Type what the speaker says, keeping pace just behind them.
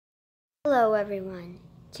Hello everyone.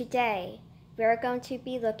 Today we are going to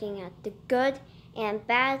be looking at the good and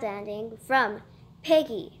bad ending from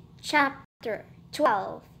Piggy chapter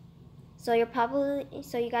 12. So you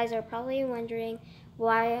guys are probably wondering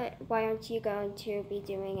why aren't you going to be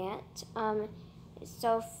doing it?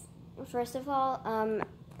 First of all,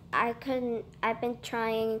 I've been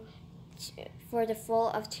trying for the full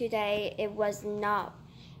of today. It was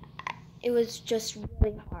just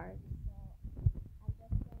really hard.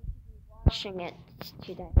 Watching it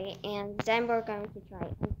today, and then we're going to try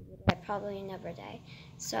it probably another day.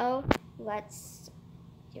 So let's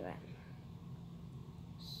do it.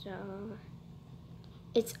 So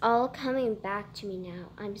it's all coming back to me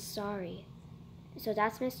now. I'm sorry. So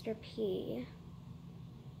that's Mr. P.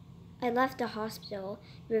 I left the hospital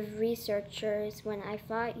with researchers when I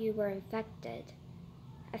thought you were infected.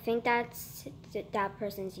 I think that's that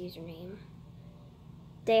person's username.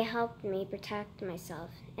 They helped me protect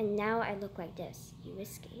myself, and now I look like this. You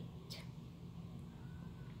escaped.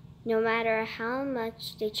 No matter how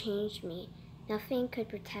much they changed me, nothing could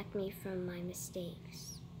protect me from my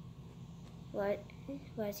mistakes. What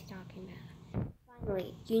is he talking about?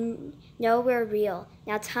 Finally, you know we're real.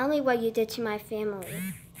 Now tell me what you did to my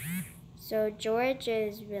family. So George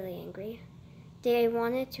is really angry. They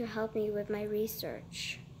wanted to help me with my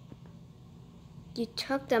research. You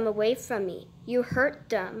took them away from me. You hurt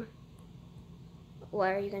them. What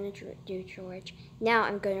are you going to do, George? Now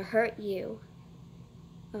I'm going to hurt you.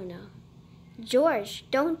 Oh no. George,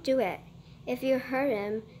 don't do it. If you hurt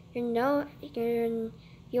him,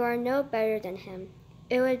 you are no better than him.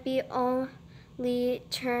 It would be only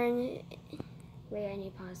turn... Wait, I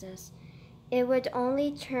need to pause this. It would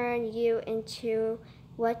only turn you into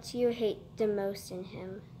what you hate the most in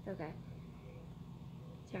him. Okay.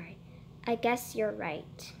 Sorry. I guess you're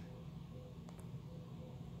right.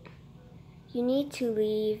 You need to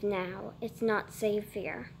leave now. It's not safe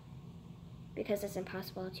here. Because it's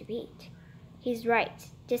impossible to beat. He's right.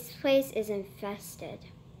 This place is infested.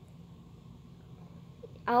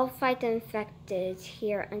 I'll fight the infected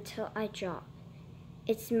here until I drop.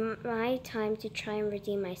 It's my time to try and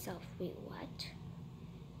redeem myself. Wait, what?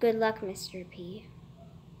 Good luck, Mr. P.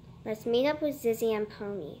 Let's meet up with Zizzy and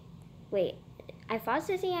Pony. Wait, I thought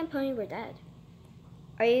Zizzy and Pony were dead.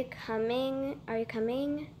 Are you coming?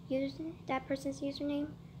 Using that person's username?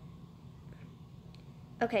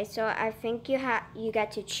 Okay, so I think you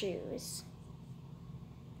get to choose.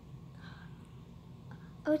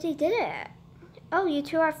 Oh, they did it. Oh, you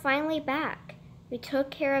two are finally back. We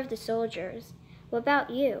took care of the soldiers. What about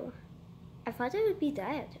you? I thought they would be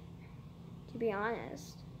dead, to be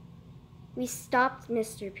honest. We stopped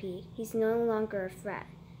Mr. P. He's no longer a threat.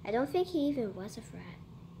 I don't think he even was a threat.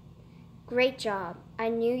 Great job. I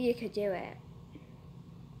knew you could do it.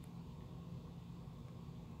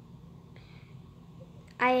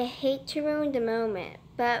 I hate to ruin the moment,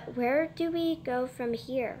 but where do we go from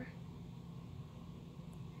here?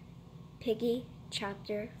 Piggy,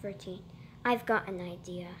 chapter 13. I've got an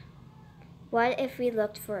idea. What if we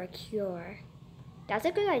looked for a cure? That's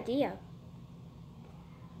a good idea.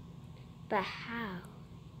 But how?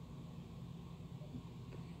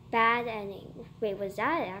 Bad ending. Wait, was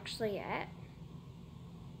that actually it?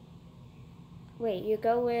 Wait, you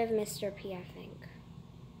go with Mr. P, I think.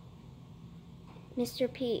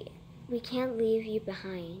 Mr. P, we can't leave you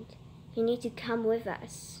behind. You need to come with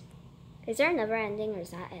us. Is there another ending or is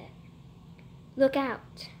that it? Look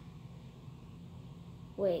out.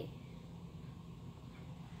 Wait.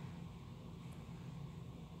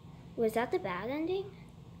 Was that the bad ending?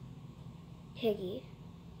 Piggy.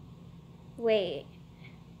 Wait.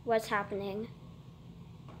 What's happening?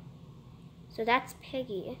 So that's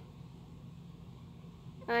Piggy.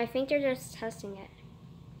 I think they're just testing it.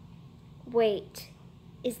 Wait.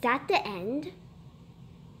 Is that the end?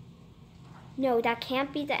 No, that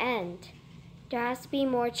can't be the end. There has to be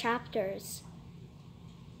more chapters.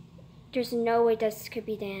 There's no way this could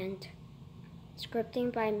be the end.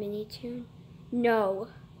 Scripting by Minitoon? No.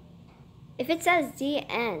 If it says the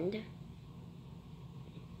end.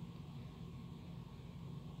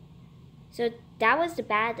 So that was the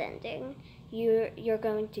bad ending. You're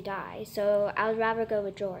going to die. So I would rather go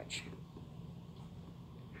with George.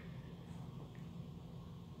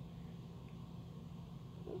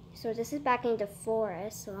 So this is back in the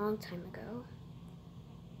forest a long time ago.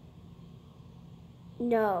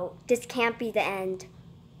 No, this can't be the end.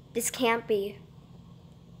 This can't be.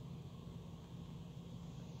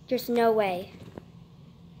 There's no way.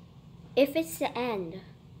 If it's the end,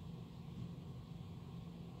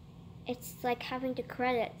 it's like having the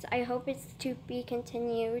credits. I hope it's to be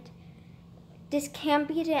continued. This can't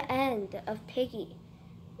be the end of Piggy.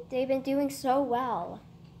 They've been doing so well.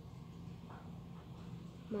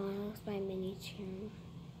 Models by Mini Tune.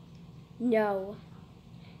 No.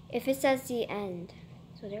 If it says the end,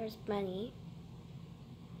 so there's money.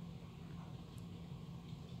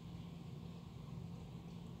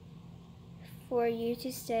 For you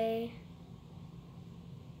to stay.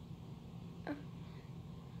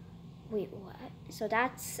 Wait, what? So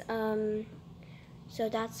that's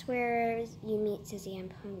where you meet Sizzy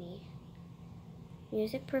and Pony.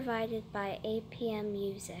 Music provided by APM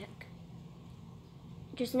Music.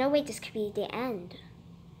 There's no way this could be the end.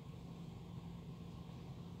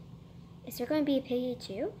 Is there going to be a Piggy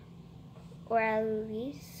too? Or at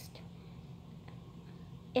least,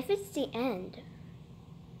 if it's the end,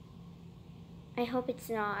 I hope it's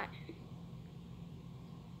not.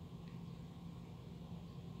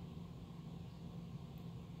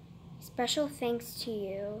 Special thanks to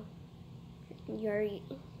you.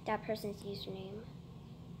 That person's username.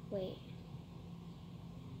 Wait.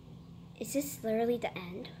 Is this literally the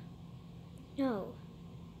end? No.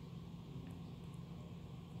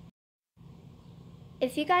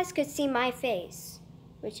 If you guys could see my face,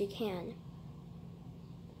 which you can,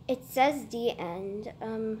 it says the end.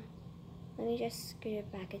 Let me just scoot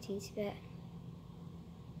it back a teensy bit.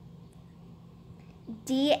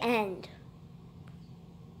 The end.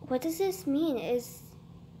 What does this mean? Is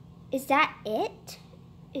that it?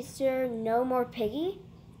 Is there no more Piggy?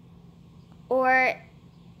 Or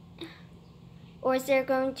is there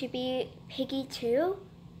going to be Piggy 2?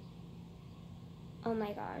 Oh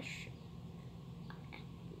my gosh.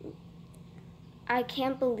 I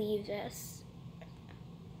can't believe this.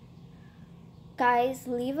 Guys,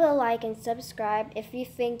 leave a like and subscribe if you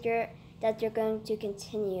think that they're going to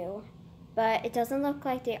continue. But it doesn't look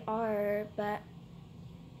like they are, but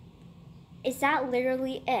is that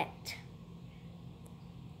literally it?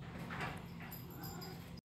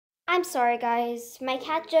 I'm sorry guys, my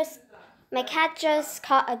cat just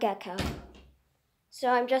caught a gecko. So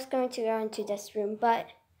I'm just going to go into this room, but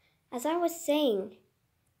as I was saying,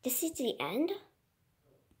 this is the end?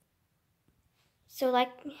 So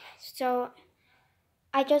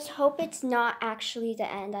I just hope it's not actually the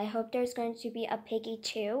end. I hope there's going to be a Piggy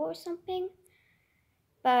 2 or something.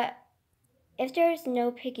 But if there's no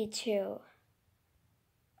Piggy 2,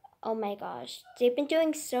 oh my gosh, they've been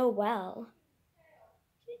doing so well.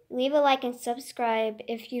 Leave a like and subscribe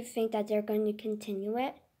if you think that they're going to continue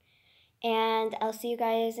it. And I'll see you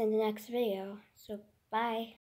guys in the next video. So bye.